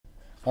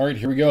All right,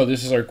 here we go.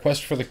 This is our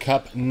Quest for the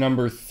Cup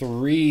number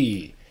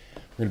 3.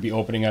 We're going to be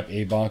opening up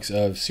a box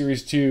of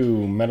Series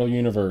 2, Metal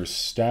Universe,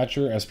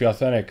 Stature, SP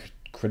Authentic,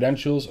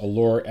 Credentials,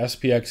 Allure,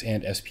 SPX,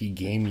 and SP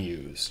Game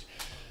Used.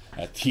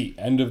 At the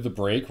end of the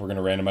break, we're going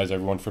to randomize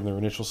everyone from their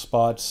initial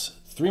spots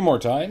 3 more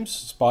times.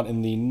 Spot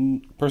in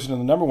the person in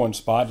the number 1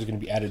 spot is going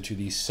to be added to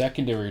the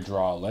secondary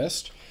draw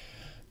list.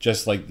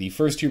 Just like the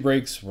first 2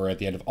 breaks, we're at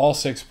the end of all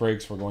 6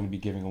 breaks. We're going to be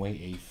giving away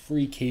a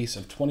free case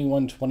of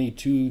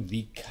 21-22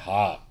 The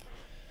Cup,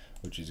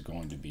 which is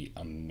going to be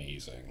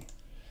amazing.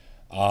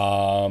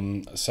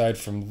 Aside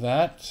from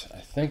that, I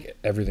think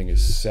everything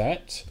is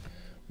set.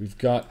 We've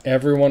got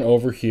everyone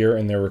over here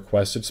in their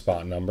requested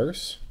spot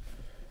numbers.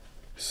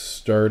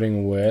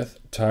 Starting with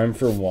Time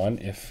for One,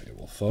 if it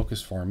will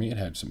focus for me. It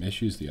had some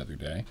issues the other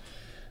day.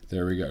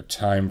 There we go.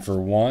 Time for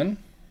One.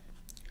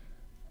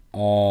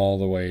 All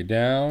the way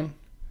down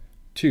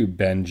to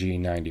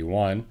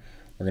Benji91.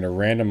 We're going to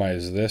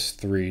randomize this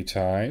 3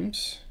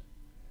 times.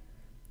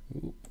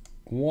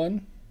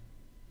 1,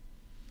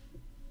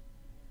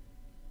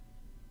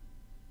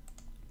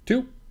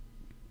 2,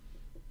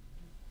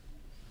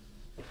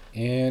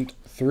 and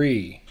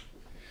 3.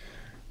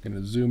 I'm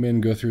going to zoom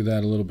in, go through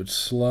that a little bit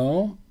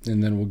slow,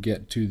 and then we'll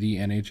get to the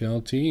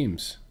NHL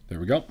teams. There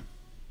we go.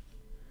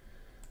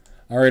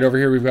 All right, over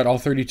here we've got all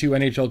 32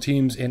 NHL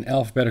teams in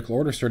alphabetical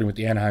order, starting with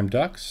the Anaheim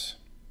Ducks.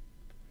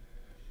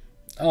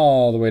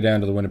 All the way down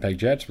to the Winnipeg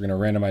Jets. We're going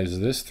to randomize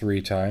this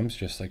 3 times,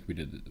 just like we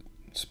did the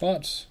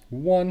spots.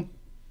 1,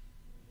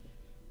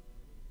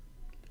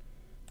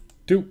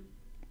 2,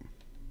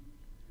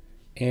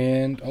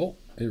 and, oh,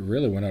 it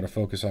really went out of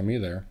focus on me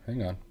there.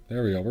 Hang on.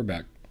 There we go. We're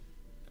back.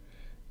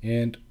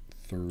 And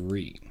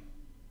 3.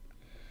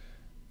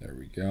 There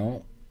we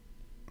go.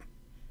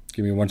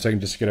 Give me 1 second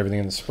just to get everything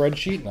in the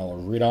spreadsheet, and I'll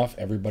read off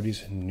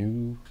everybody's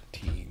new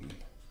team.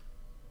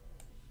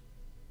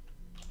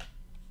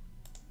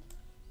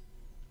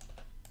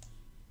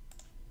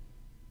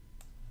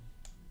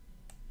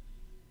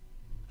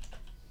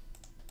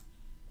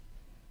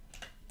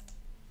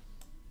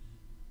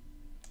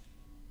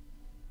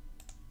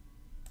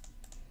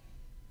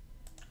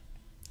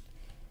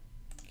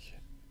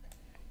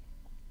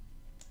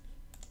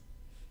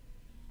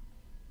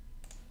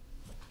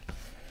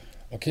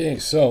 Okay,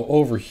 so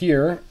over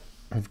here,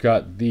 I've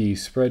got the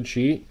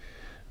spreadsheet.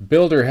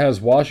 Builder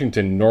has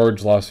Washington,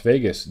 Norge, Las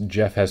Vegas.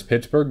 Jeff has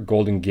Pittsburgh,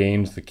 Golden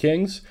Gains, the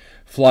Kings.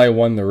 Fly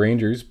 1, the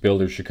Rangers.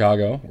 Builder,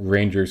 Chicago.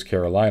 Rangers,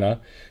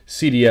 Carolina.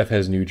 CDF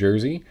has New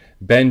Jersey.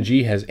 Ben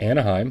G has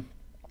Anaheim.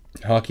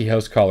 Hockey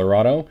House,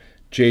 Colorado.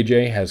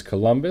 JJ has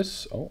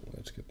Columbus. Oh,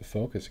 let's get the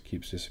focus. It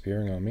keeps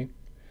disappearing on me.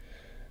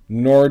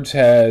 Nords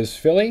has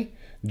Philly.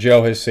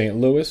 Joe has St.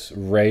 Louis.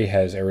 Ray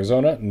has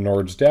Arizona.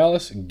 Nords,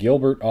 Dallas.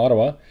 Gilbert,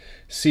 Ottawa.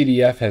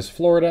 CDF has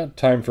Florida.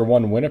 Time for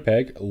One,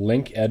 Winnipeg.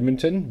 Link,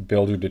 Edmonton.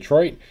 Builder,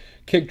 Detroit.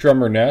 Kick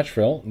Drummer,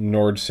 Nashville.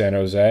 Nord, San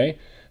Jose.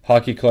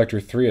 Hockey Collector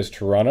 3 has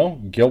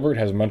Toronto. Gilbert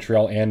has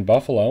Montreal and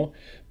Buffalo.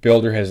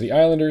 Builder has the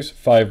Islanders.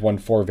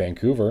 514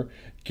 Vancouver.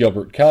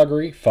 Gilbert,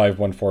 Calgary.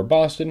 514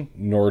 Boston.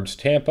 Nords,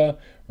 Tampa.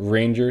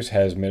 Rangers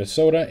has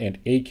Minnesota. And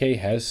AK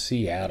has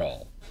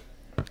Seattle.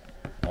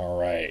 All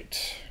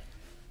right.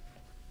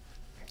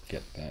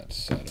 Get that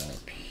set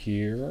up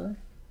here.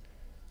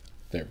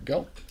 There we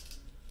go.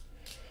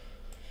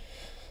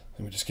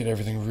 Let me just get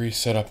everything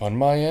reset up on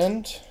my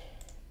end.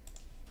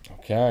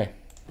 Okay.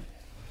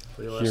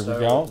 Here we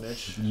go.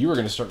 You are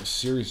going to start with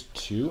Series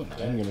 2, and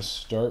I'm going to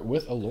start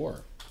with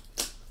Allure.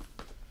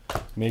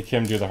 Make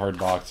him do the hard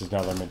boxes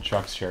now that I'm in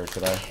Chuck's chair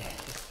today.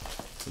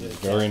 Yeah,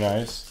 very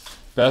nice.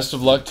 Best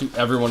of luck to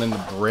everyone in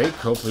the break.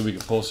 Hopefully we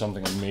can pull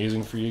something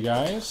amazing for you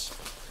guys.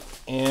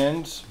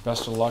 And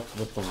best of luck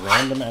with the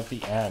random at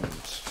the end.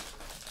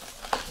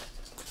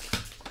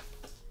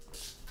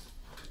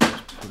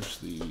 Push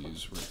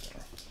these right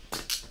there.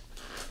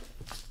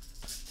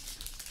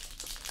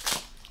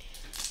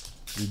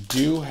 We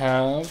do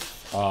have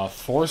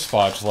 4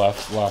 spots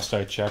left, last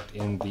I checked,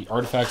 in the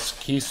Artifacts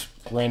Case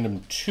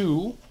Random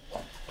 2.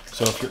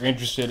 So if you're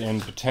interested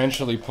in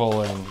potentially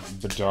pulling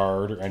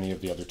Bedard or any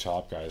of the other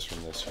top guys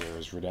from this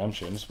year's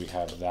Redemptions, we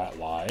have that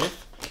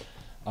live.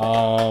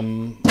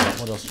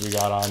 What else do we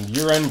got on?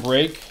 Year-end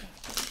break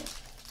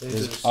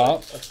is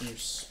up. A few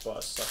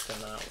spots stuck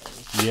in that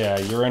one. Yeah,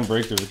 year-end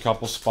break, there's a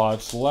couple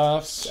spots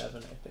left.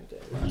 7, I think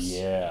it is.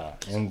 Yeah,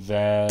 and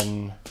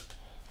then...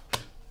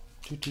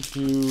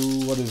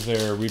 what is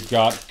there? We've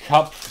got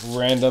Cup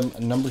Random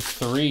number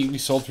 3. We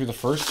sold through the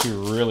first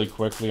 2 really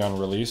quickly on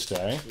release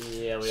day.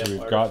 Yeah,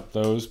 we've got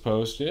those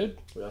posted.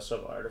 We also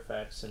have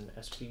Artifacts and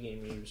SP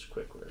Game Used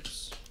Quick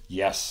Rips.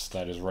 Yes,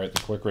 that is right.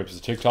 The Quick Rips,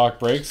 the TikTok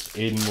breaks,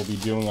 Aiden will be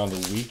doing on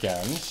the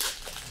weekends.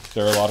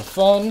 They're a lot of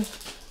fun.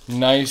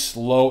 Nice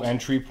low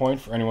entry point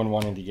for anyone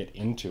wanting to get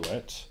into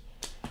it.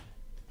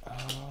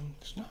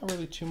 There's not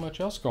really too much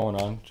else going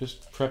on.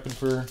 Just prepping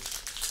for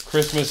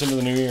Christmas into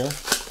the new year.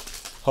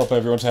 Hope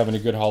everyone's having a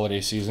good holiday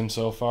season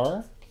so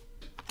far.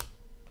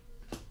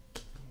 That's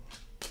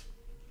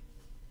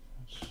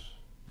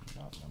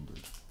not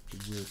numbered.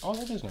 Oh,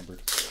 that is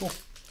numbered. Cool.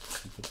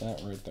 Put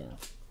that right there.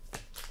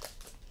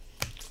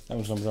 That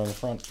one's numbered on the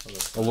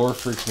front. Allure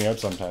freaks me out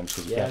sometimes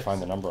because you can't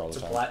find the number all the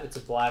time. It's a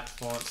black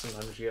font.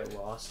 Sometimes you get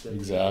lost in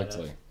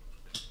Exactly.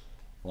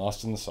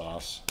 Lost in the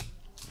sauce.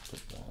 Put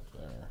that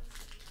there.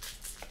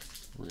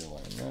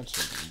 Realign that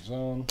so it's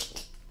zone.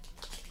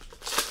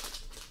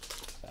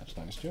 That's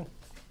nice too.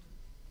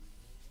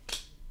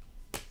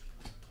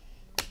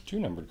 2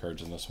 numbered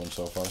cards in this one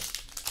so far.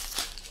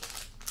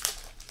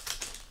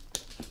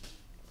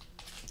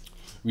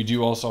 We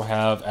do also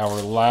have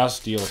our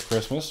last deal of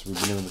Christmas. We've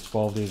been doing the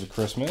 12 days of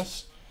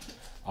Christmas.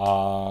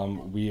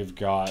 We have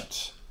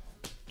got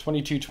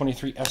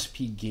 22-23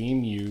 SP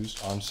Game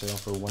Used on sale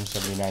for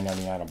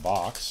 $179.99 a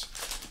box.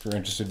 If you're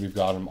interested, we've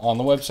got them on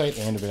the website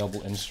and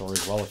available in store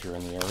as well if you're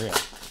in the area.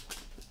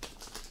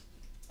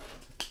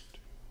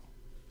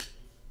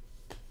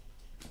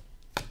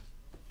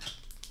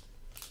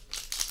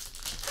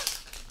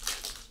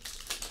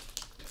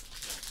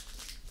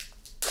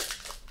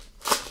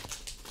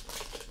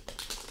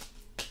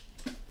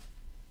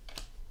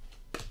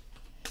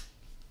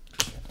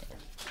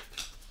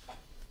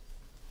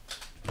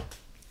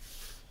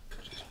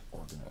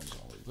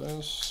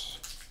 This.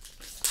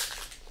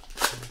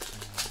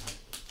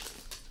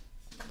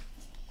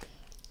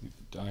 Leave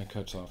the die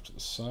cuts off to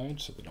the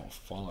side so they don't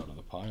fall out of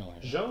the pile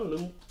here.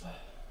 Jean-Loup.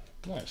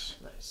 Nice.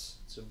 Nice.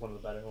 It's one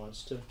of the better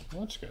ones too.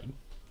 Well, that's good.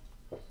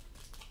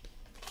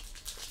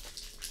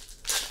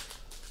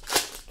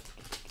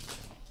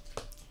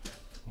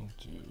 We'll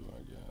do,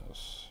 I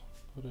guess,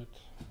 put it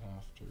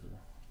after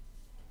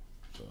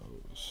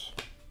those.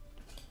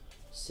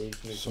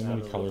 Save me So from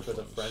many having to look for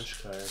the colorful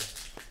French card.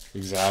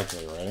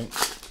 Exactly, right?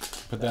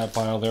 Put that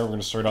pile there. We're going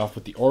to start off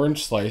with the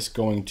orange slice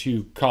going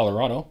to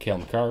Colorado, Cale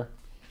Makar.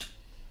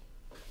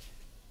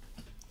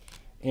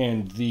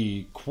 And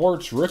the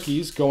quartz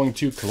rookies going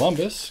to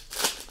Columbus,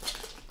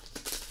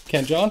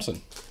 Kent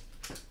Johnson.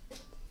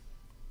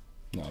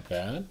 Not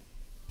bad.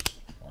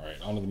 All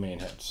right, on to the main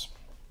hits.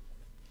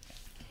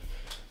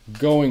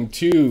 Going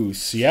to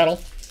Seattle,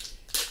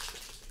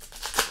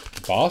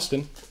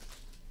 Boston.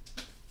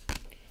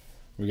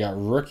 We got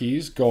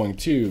rookies going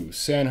to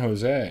San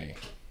Jose,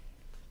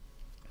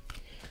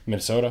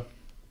 Minnesota,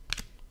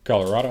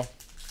 Colorado,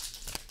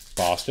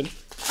 Boston,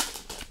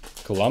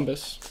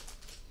 Columbus,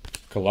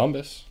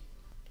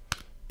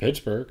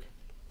 Pittsburgh,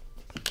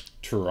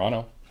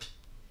 Toronto,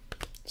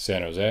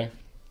 San Jose,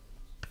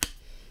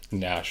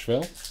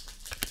 Nashville,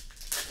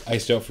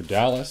 iced out for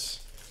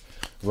Dallas,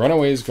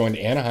 Runaways going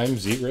to Anaheim,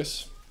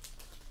 Zegras,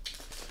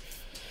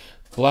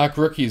 black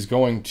rookies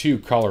going to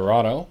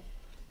Colorado.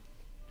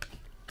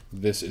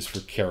 This is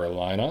for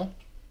Carolina,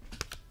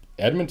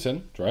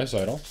 Edmonton,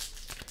 Draisaitl,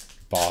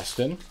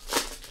 Boston,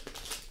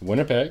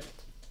 Winnipeg.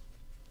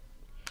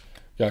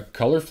 Got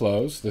color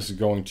flows. This is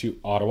going to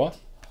Ottawa,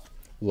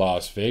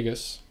 Las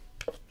Vegas,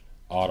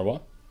 Ottawa,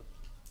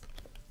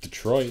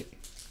 Detroit,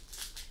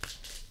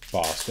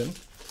 Boston.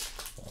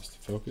 Lost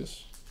the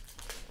focus.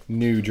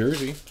 New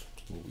Jersey.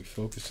 Will we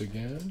focus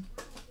again?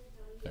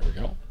 There we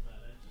go.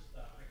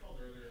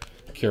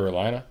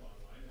 Carolina,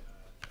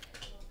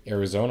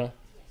 Arizona.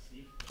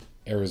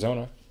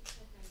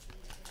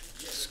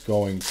 It's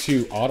going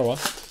to Ottawa,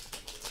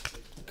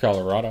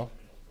 Colorado,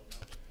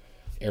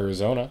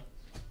 Arizona.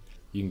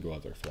 You can go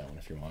out there for that one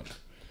if you want.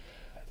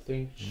 I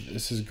think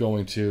This is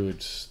going to,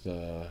 it's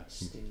the,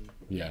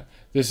 yeah.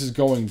 This is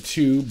going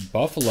to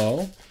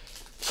Buffalo,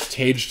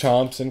 Tage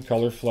Thompson,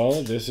 color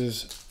flow. This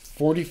is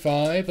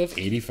 45 of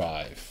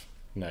 85.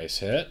 Nice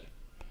hit.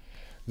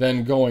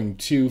 Then going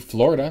to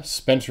Florida,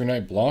 Spencer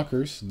Knight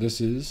blockers.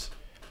 This is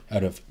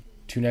out of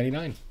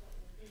 299.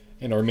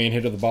 And our main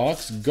hit of the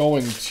box,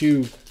 going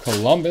to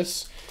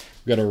Columbus,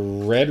 we've got a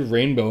red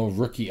rainbow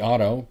rookie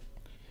auto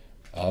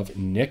of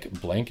Nick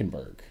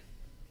Blankenberg.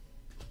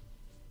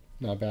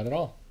 Not bad at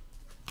all.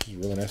 This is a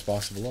really nice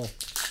box below.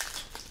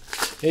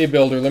 Hey,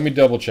 Builder, let me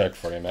double check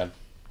for you, man.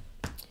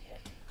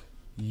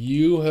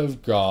 You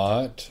have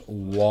got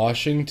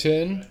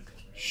Washington,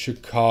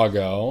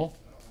 Chicago,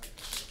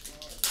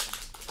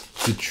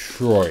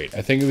 Detroit.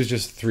 I think it was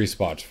just 3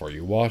 spots for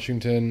you.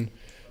 Washington,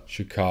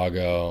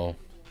 Chicago,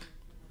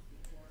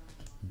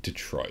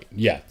 Detroit.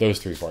 Yeah, those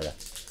 3 for you.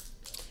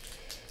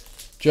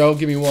 Joe,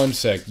 give me 1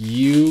 sec.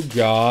 You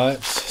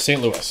got St.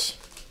 Louis.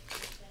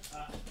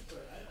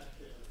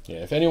 Yeah,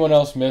 if anyone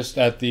else missed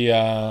at the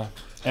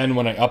end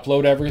when I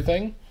upload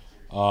everything,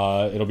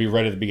 it'll be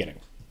right at the beginning.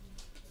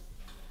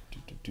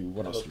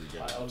 What else do we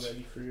got? Pile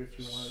ready for you if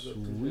you want to go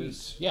through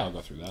this. Yeah, I'll go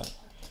through that.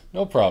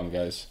 No problem,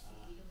 guys.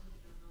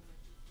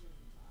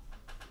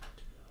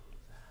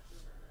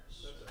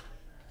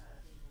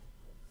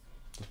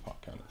 Just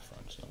pop down to the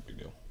front. It's not a big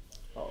deal.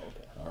 Oh,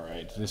 okay. All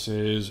right, this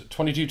is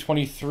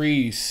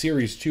 22-23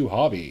 Series 2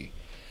 Hobby.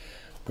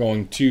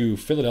 Going to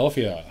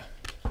Philadelphia,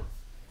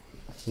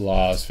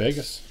 Las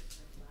Vegas,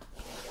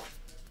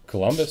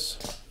 Columbus,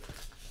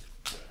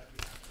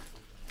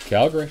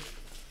 Calgary,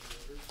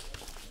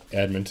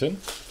 Edmonton.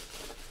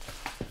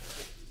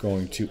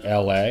 Going to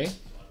LA,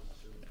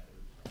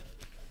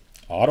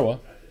 Ottawa,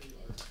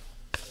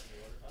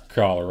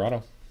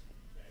 Colorado,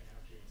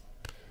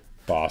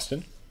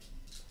 Boston,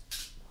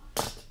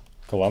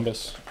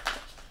 Columbus.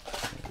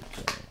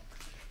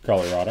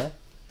 Colorado.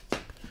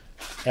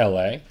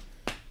 LA.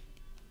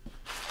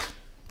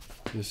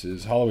 This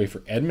is Holloway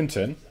for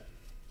Edmonton.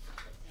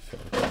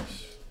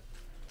 Focus.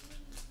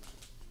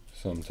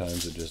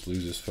 Sometimes it just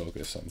loses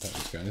focus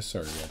sometimes, guys.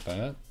 Sorry about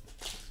that.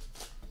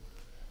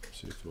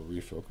 See if it'll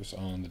refocus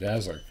on the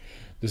Dazzler.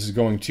 This is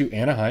going to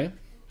Anaheim.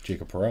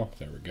 Jacob Perreault.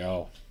 There we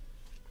go.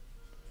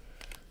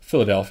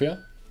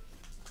 Philadelphia.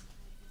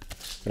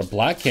 Got a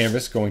black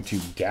canvas going to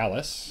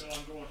Dallas. No,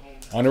 I'm going home.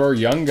 Onto our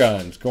young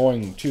guns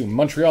going to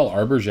Montreal.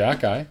 Arbor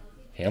Xhekaj.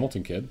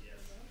 Hamilton kid.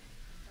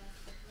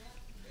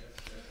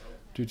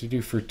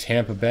 Do for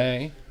Tampa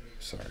Bay.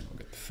 Sorry, we'll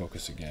get the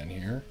focus again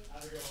here.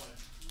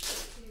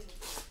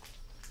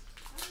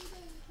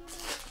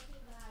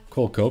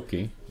 Cole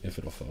Kopke, if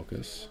it'll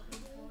focus.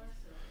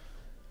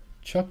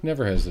 Chuck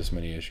never has this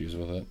many issues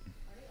with it.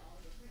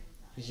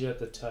 He's got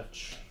the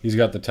touch. He's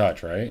got the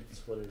touch, right?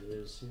 That's what it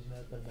is. He's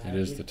got the It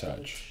is the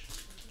touch.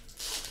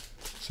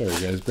 Sorry,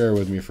 guys. Bear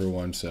with me for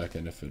 1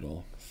 second if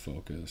it'll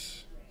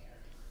focus.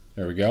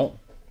 There we go.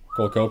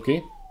 Cole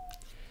Kopke.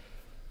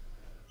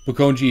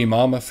 Bukonji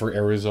Imama for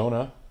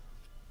Arizona.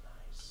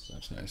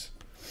 That's nice.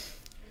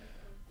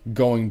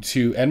 Going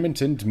to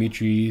Edmonton,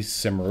 Dmitry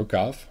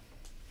Samorukov.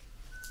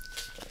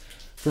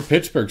 For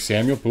Pittsburgh,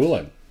 Samuel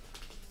Poulin.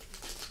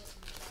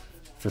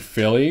 For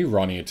Philly,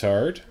 Ronnie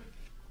Attard.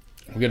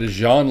 We got a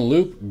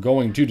Jean-Luc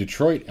going to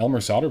Detroit,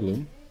 Elmer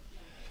Soderblom.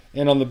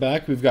 And on the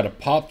back, we've got a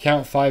Pop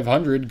Count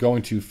 500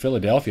 going to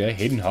Philadelphia,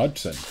 Hayden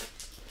Hudson.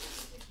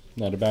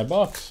 Not a bad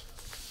box.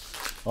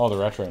 Oh, the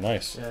retro,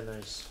 nice. Yeah,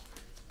 nice.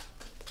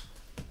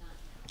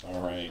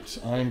 All right,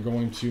 I'm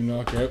going to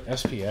knock out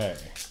SPA.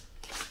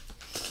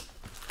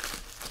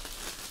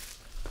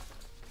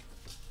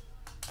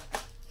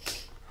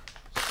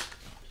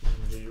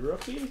 The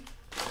rookie.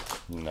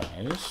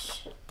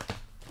 Nice.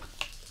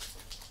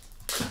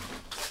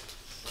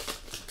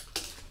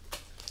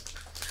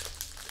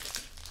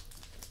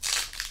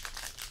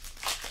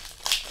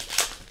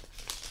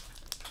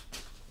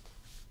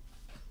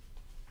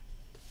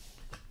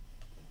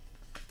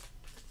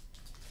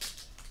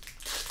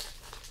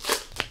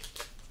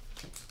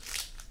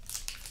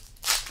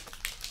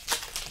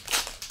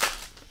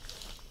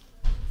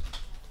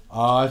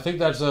 I think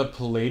that's a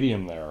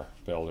Palladium there,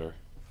 Builder.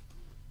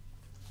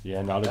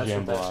 Yeah, not a That's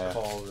what that's Jambalaya.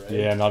 called, right?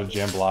 Yeah, not a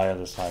Jambalaya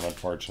this time,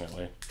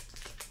 unfortunately.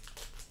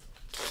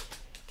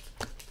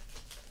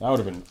 That would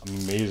have been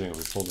amazing if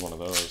we pulled one of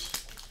those.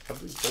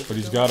 But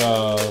he's got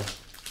a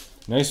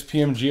nice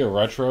PMG, a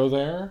retro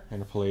there,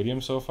 and a Palladium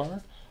so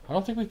far. I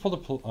don't think we pulled a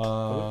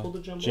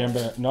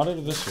Jambalaya. Not out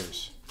of this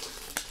series.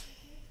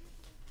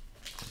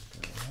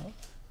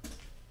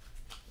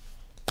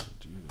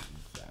 Do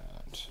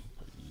that.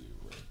 Put you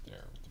right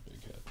there with the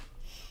big hit.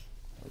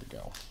 There we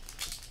go.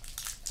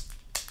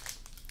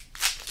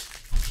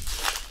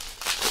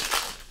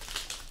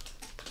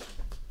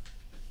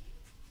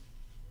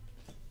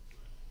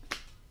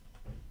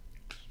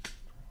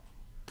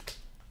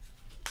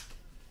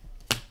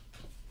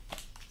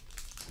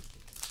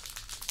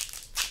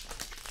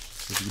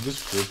 If you could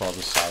just group all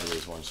the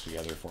sideways ones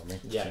together for me.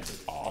 Yeah. That'd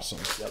be awesome.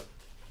 Yep.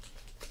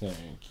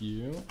 Thank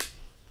you.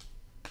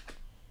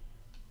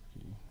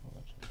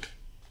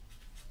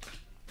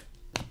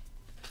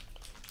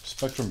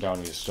 Spectrum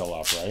Bounty is still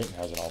up, right? It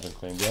hasn't all been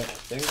claimed yet? I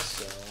think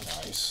so.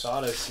 Nice. I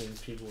thought I've seen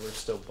people were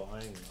still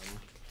buying them.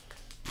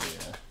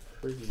 Yeah.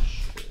 Pretty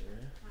sure.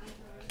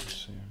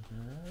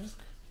 Sandberg.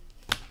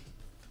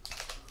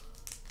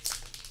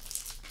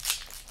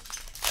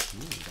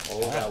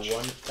 Oh,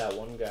 that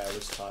one guy I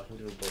was talking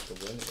to about the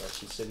Windrush.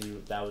 He said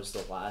that was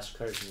the last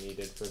card he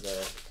needed for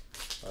the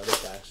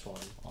Artifacts one.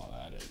 Oh,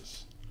 that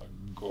is a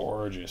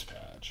gorgeous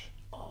patch.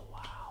 Oh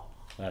wow.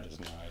 That is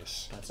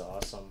nice. That's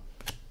awesome.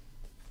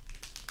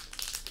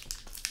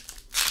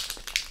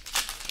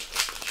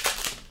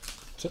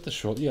 Is that the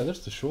shoulder? Yeah, that's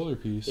the shoulder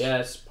piece. Yeah,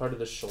 it's part of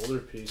the shoulder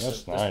piece.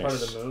 That's That's part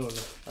of nice. the moon.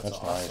 That's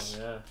awesome. Nice.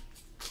 Yeah.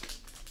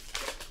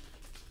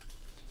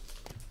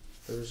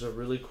 There was a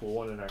really cool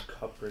one in our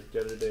cup break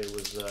the other day. It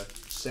was a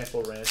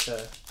Sample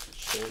Ranta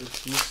shoulder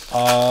piece.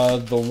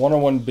 The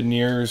 101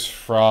 Beniers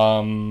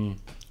from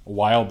a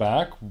while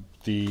back,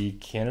 the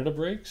Canada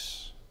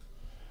breaks,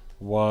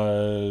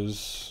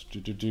 was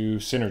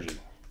Synergy.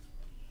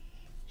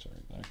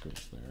 Sorry, that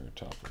goes there.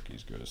 Top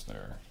rookies goes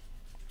there.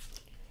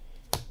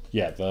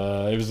 Yeah,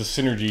 it was the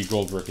Synergy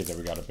gold rookie that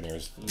we got at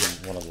Beniers,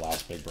 one of the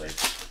last big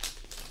breaks.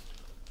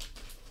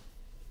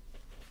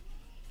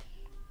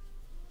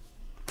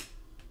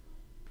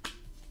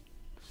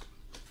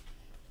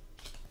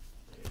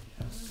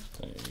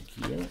 Thank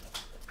you.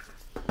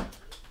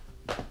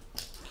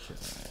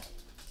 Okay.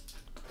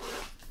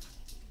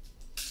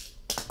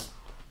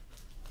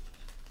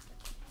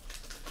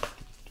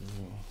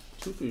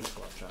 Two Future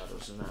Watch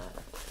autos in that.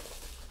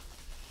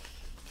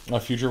 A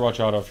Future Watch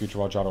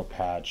Auto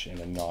patch, and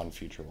a non-auto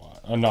Future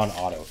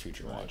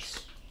Watch.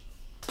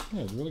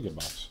 Yeah, it's a really good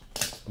box.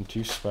 And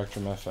two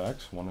Spectrum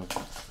FX, one of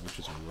which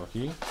is a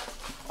rookie.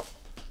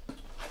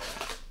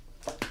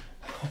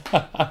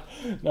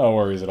 No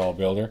worries at all,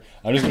 Builder.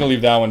 I'm just gonna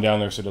leave that one down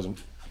there so it doesn't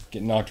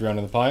get knocked around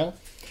in the pile.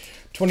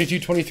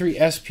 22-23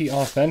 SP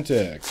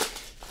Authentic.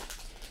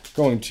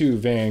 Going to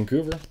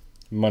Vancouver,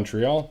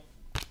 Montreal,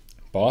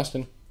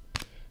 Boston,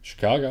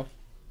 Chicago,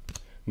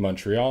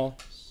 Montreal,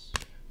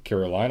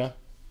 Carolina,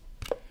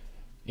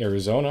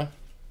 Arizona,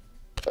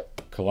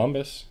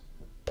 Columbus,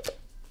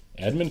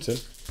 Edmonton,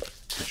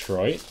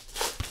 Detroit,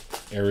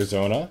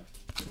 Arizona,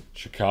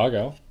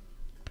 Chicago,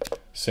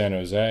 San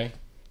Jose,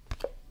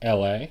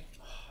 LA,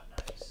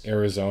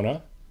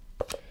 Arizona,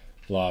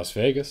 Las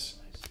Vegas,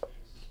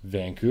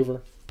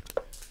 Vancouver,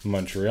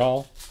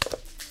 Montreal,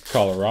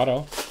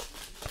 Colorado,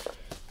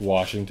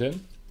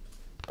 Washington,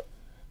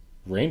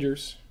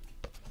 Rangers,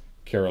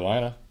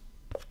 Carolina,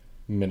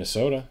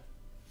 Minnesota,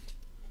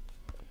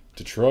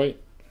 Detroit,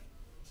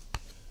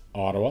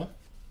 Ottawa.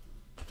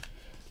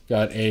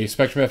 Got a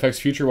Spectrum FX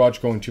Future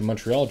Watch going to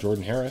Montreal,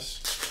 Jordan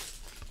Harris.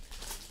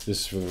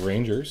 This is for the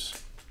Rangers.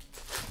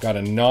 Got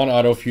a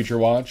non-auto Future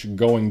Watch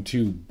going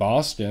to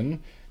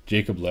Boston,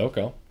 Jacob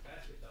Loco.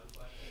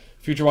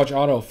 Future Watch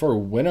Auto for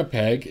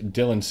Winnipeg,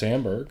 Dylan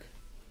Sandberg.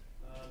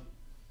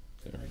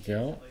 There we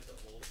go.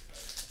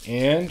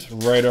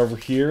 And right over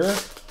here,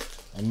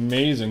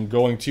 amazing,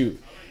 going to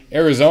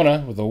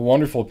Arizona with a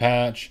wonderful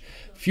patch.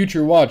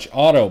 Future Watch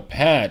Auto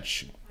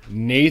patch,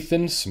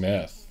 Nathan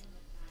Smith.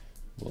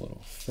 A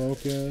little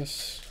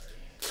focus.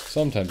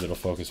 Sometimes it'll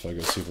focus if I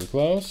go super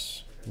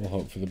close. We'll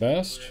hope for the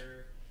best.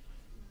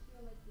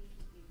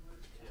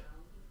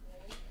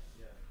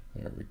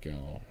 There we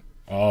go.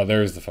 Oh,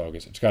 there's the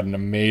focus. It's got an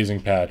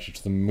amazing patch.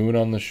 It's the moon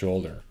on the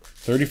shoulder.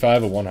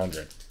 35 of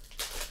 100.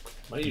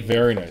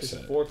 Very nice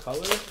set. 4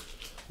 colors?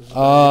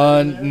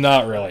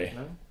 Not really.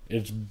 No?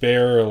 It's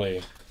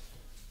barely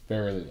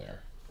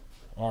there.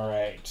 All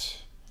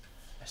right.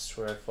 I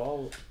swear,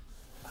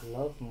 I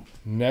love them.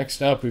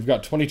 Next up, we've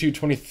got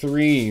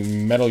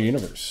 22-23 Metal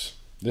Universe.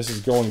 This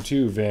is going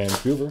to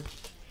Vancouver,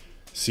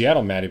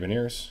 Seattle, Matty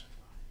Beniers.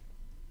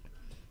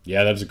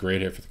 Yeah, that's a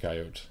great hit for the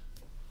Coyotes.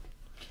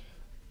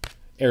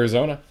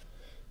 Arizona,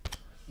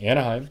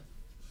 Anaheim,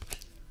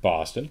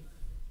 Boston,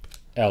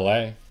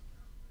 LA,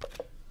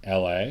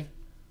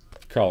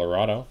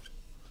 Colorado,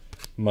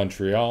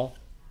 Montreal,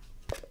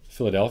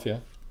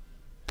 Philadelphia,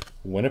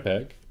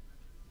 Winnipeg,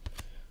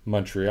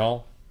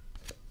 Montreal,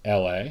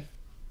 LA,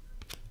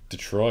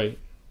 Detroit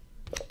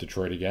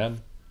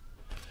again.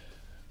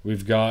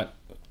 We've got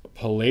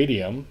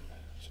Palladium.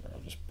 Sorry, I'll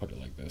just put it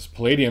like this.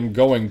 Palladium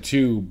going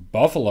to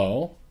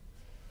Buffalo.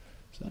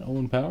 Is that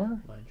Owen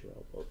Power?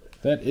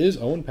 That is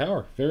Owen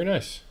Power. Very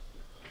nice.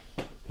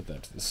 Put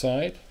that to the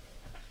side.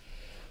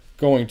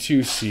 Going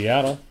to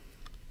Seattle,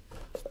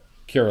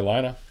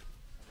 Carolina,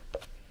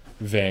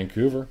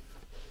 Vancouver.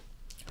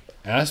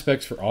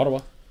 Aspects for Ottawa,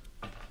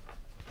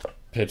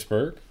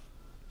 Pittsburgh.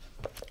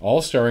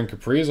 All-starring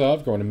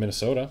Kaprizov going to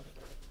Minnesota.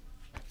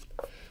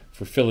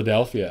 For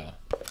Philadelphia,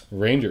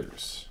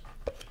 Rangers,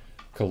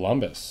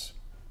 Columbus,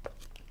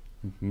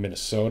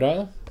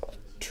 Minnesota,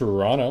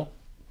 Toronto,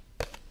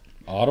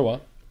 Ottawa.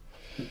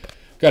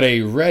 Got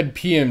a red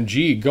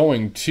PMG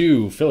going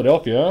to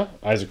Philadelphia,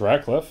 Isaac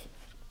Ratcliffe.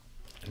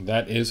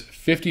 That is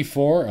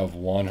 54 of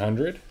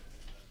 100.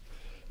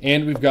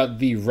 And we've got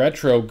the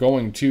retro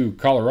going to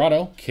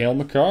Colorado, Cale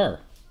Makar.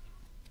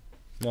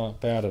 Not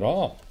bad at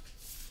all.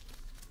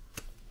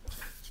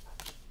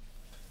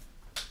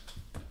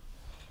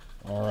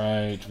 All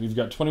right, we've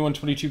got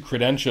 21-22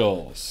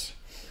 credentials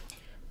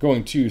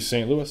going to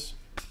St. Louis,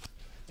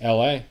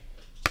 LA,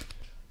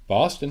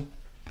 Boston,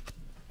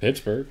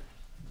 Pittsburgh,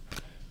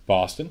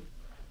 Boston,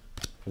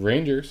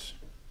 Rangers.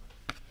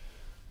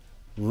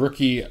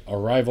 Rookie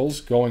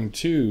arrivals going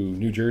to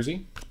New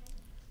Jersey,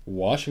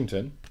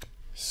 Washington,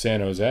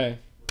 San Jose,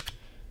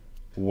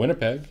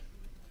 Winnipeg.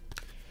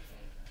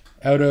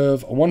 Out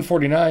of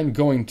 149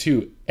 going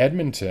to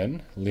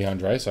Edmonton, Leon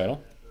Draisaitl.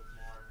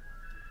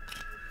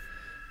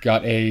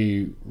 Got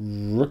a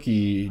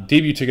rookie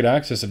debut ticket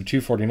access of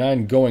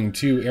 249 going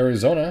to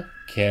Arizona,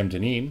 Cam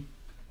Dineen.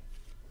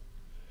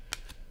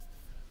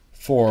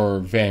 For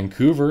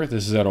Vancouver,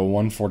 this is at a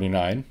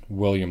 149,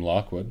 William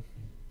Lockwood.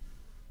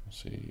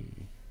 Let's see.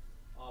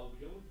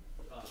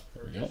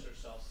 There we go.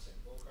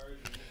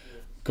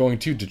 Going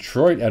to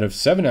Detroit out of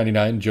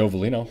 799, Joe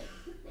Velino.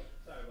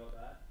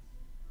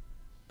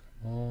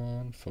 Come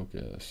on,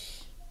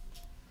 focus.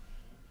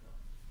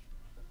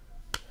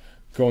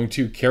 Going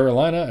to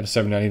Carolina at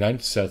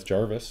 799, Seth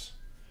Jarvis.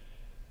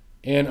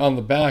 And on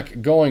the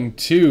back, going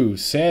to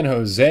San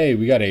Jose,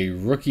 we got a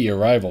rookie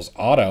arrivals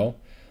auto,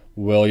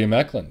 William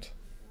Eklund.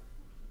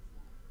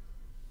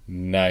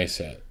 Nice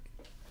hit.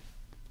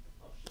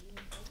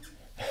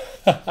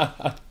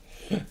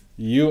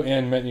 You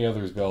and many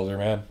others, Builder,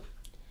 man.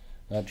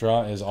 That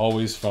draw is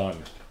always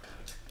fun.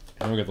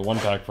 Then we get the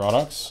one-pack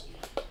products.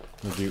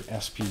 We'll do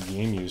SP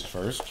Game Used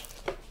first.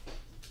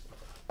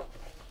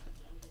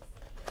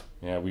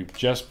 Yeah, we've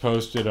just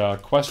posted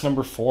quest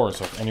number 4,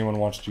 so if anyone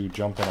wants to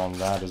jump in on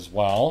that as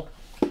well,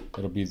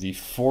 it'll be the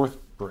 4th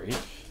break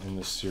in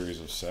this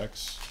series of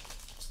 6.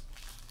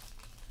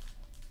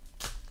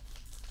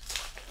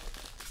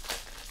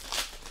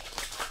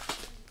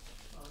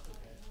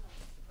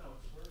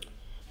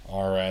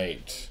 All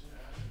right.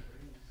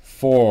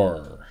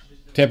 For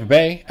Tampa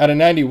Bay, out of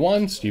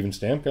 91, Steven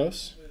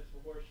Stamkos.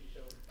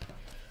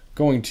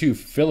 Going to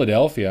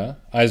Philadelphia,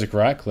 Isaac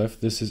Ratcliffe.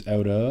 This is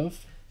out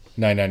of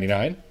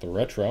 999, the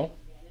retro.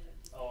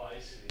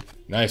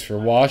 Nice. For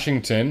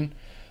Washington,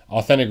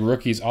 authentic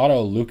rookies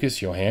auto,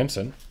 Lucas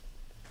Johansson.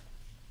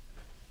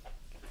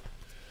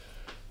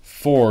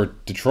 For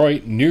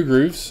Detroit, New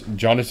Grooves,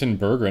 Jonathan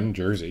Berggren,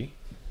 jersey.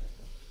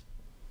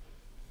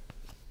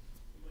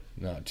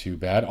 Not too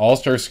bad.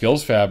 All-Star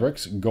Skills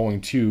Fabrics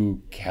going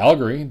to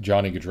Calgary,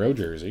 Johnny Gaudreau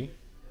jersey.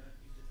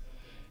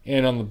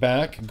 And on the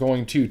back,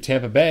 going to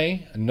Tampa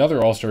Bay,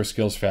 another All-Star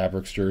Skills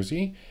Fabrics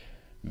jersey,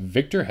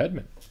 Victor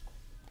Hedman.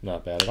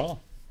 Not bad at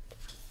all.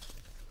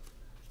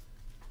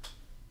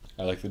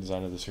 I like the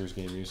design of this year's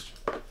game used.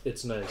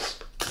 It's nice.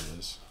 It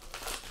is.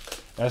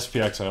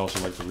 SPX I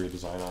also like the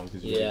redesign on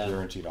because you get a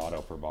guaranteed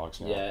auto per box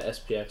now. Yeah,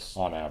 SPX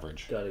on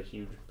average got a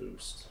huge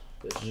boost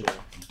this year.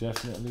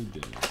 Definitely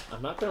did.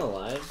 I'm not gonna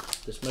lie,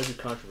 this might be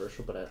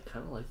controversial, but I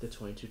kind of like the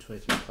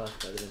 22-23 class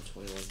better than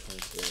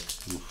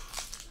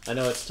 21-22. I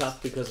know it's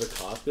tough because of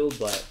Caulfield,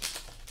 but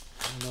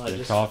I don't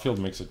know. Caulfield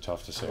makes it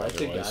tough to say I like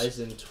otherwise.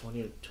 the guys in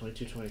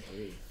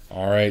 22-23.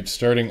 All right,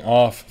 starting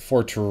off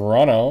for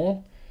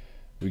Toronto,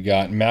 we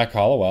got Mac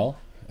Hollowell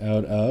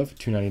out of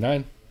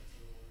 299.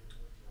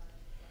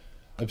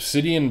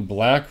 Obsidian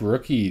Black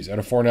Rookies out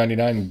of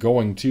 499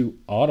 going to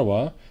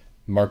Ottawa,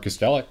 Marcus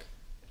Delic.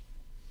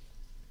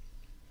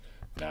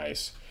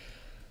 Nice.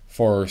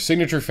 For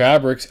Signature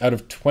Fabrics out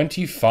of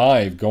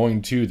 25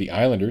 going to the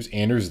Islanders,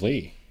 Anders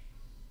Lee.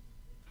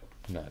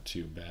 Not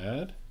too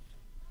bad.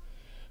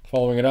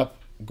 Following it up,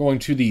 going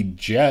to the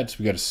Jets,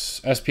 we got a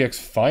SPX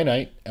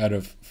Finite out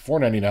of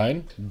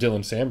 499,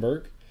 Dylan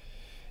Sandberg.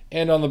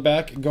 And on the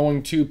back,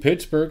 going to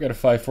Pittsburgh out of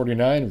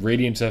 549,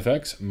 Radiance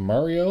FX,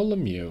 Mario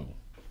Lemieux.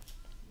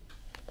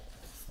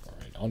 All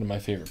right, on to my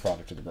favorite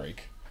product of the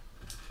break.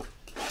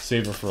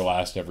 Save it for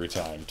last every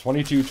time.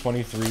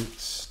 22-23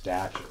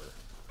 Stature.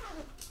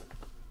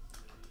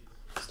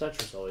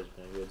 Stature's always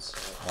been a good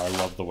set. I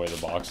love the way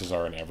the boxes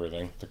are and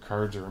everything. The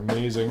cards are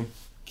amazing.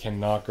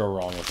 Cannot go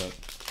wrong with it.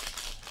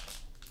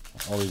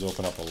 I always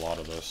open up a lot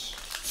of this.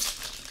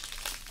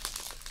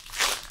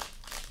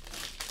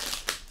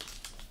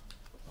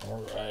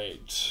 All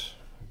right.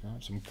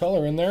 Got some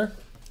color in there.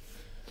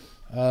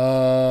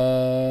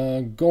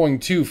 Going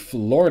to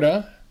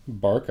Florida,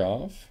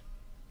 Barkov.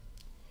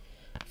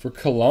 For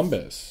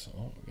Columbus.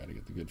 Oh, we got to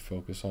get the good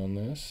focus on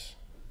this.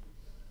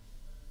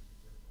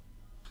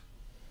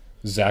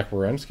 Zach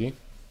Werenski.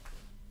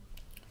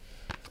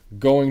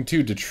 Going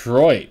to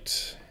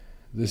Detroit.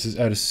 This is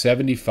out of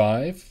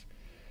 75.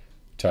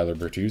 Tyler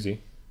Bertuzzi.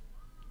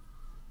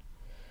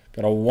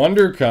 Got a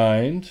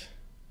Wonderkind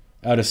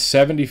out of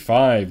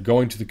 75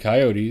 going to the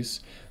Coyotes.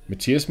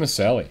 Matthias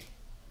Maselli.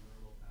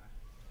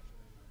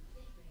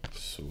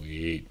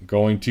 Sweet.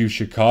 Going to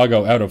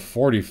Chicago out of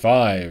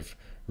 45.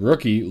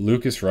 Rookie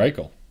Lucas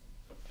Reichel.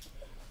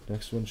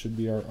 Next one should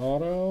be our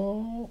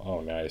auto.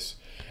 Oh, nice.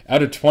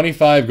 Out of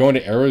 25 going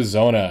to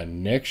Arizona.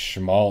 Nick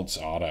Schmaltz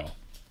auto.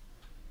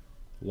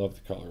 Love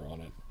the color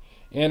on it.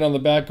 And on the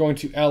back going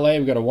to LA,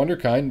 we got a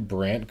Wonderkind,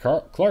 Brant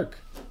Clark.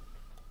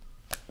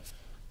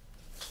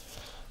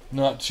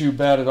 Not too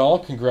bad at all.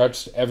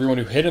 Congrats to everyone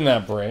who hit in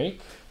that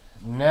break.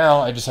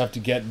 Now I just have to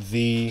get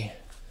the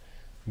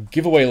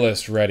giveaway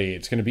list ready.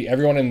 It's going to be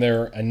everyone in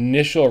their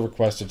initial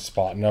requested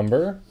spot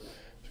number.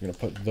 So we're going to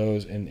put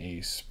those in a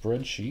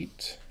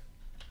spreadsheet.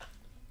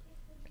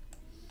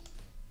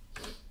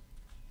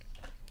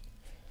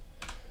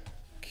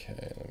 Okay,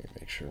 let me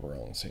make sure we're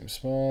all in the same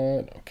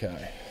spot.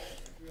 Okay.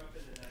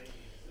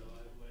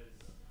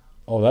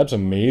 Oh, that's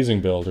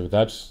amazing, Builder.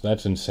 That's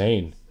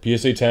insane.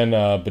 PSA 10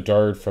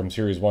 Bedard from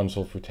Series 1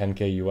 sold for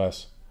 $10K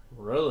US.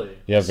 Really?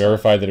 Yeah,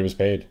 verified that it was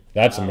paid.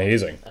 That's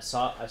amazing. I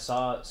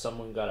saw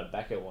someone got a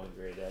Beckett one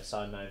graded. I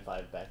saw a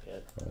 9.5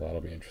 Beckett. Well,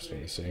 that'll be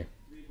interesting to see.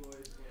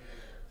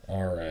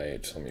 All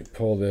right, let me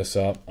pull this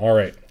up. All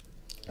right,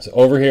 so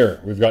over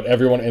here, we've got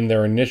everyone in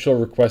their initial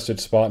requested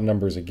spot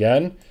numbers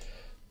again.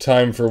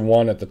 Time for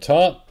one at the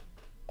top,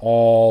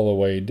 all the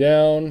way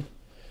down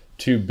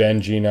to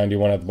Ben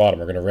G91 at the bottom.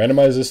 We're going to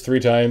randomize this 3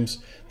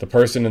 times. The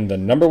person in the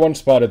number 1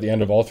 spot at the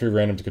end of all 3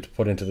 randoms get to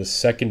put into the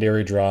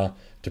secondary draw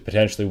to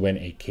potentially win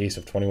a case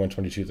of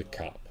 21-22 The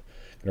Cup.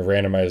 I'm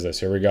going to randomize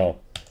this. Here we go.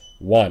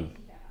 1,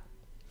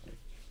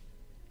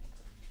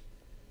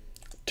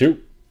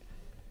 2,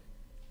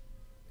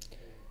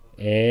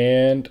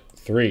 and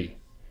 3.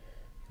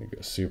 I'm going to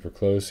go super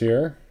close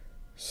here.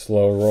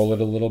 Slow roll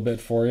it a little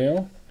bit for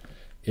you,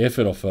 if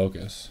it'll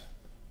focus.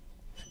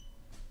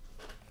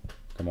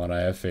 Come on,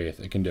 I have faith.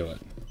 It can do it.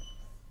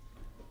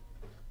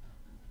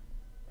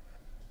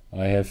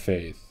 I have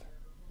faith.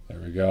 There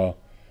we go.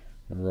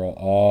 Roll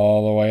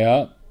all the way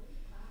up.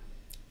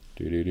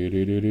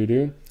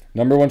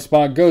 Number 1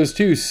 spot goes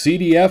to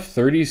CDF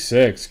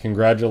 36.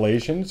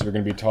 Congratulations. You're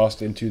going to be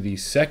tossed into the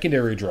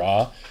secondary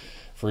draw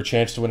for a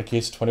chance to win a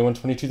case of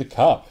 21-22 The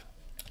Cup.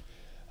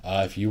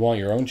 If you want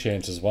your own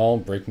chance as well,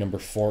 break number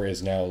 4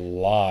 is now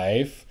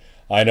live.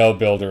 I know,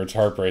 Builder, it's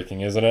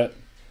heartbreaking, isn't it?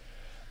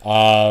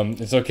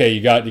 It's okay.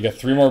 You got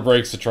 3 more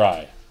breaks to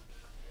try.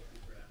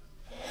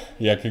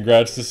 Yeah,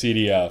 congrats to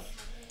CDF.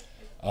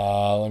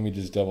 Let me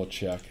just double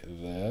check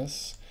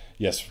this.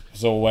 Yes,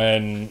 so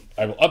when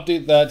I will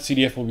update that,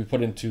 CDF will be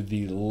put into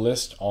the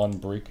list on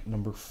break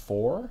number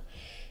 4.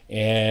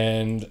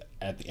 And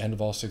at the end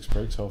of all 6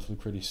 breaks, hopefully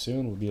pretty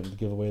soon, we'll be able to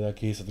give away that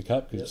case of the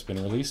cup because it's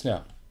been released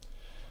now.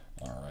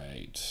 All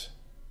right.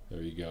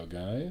 There you go,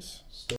 guys.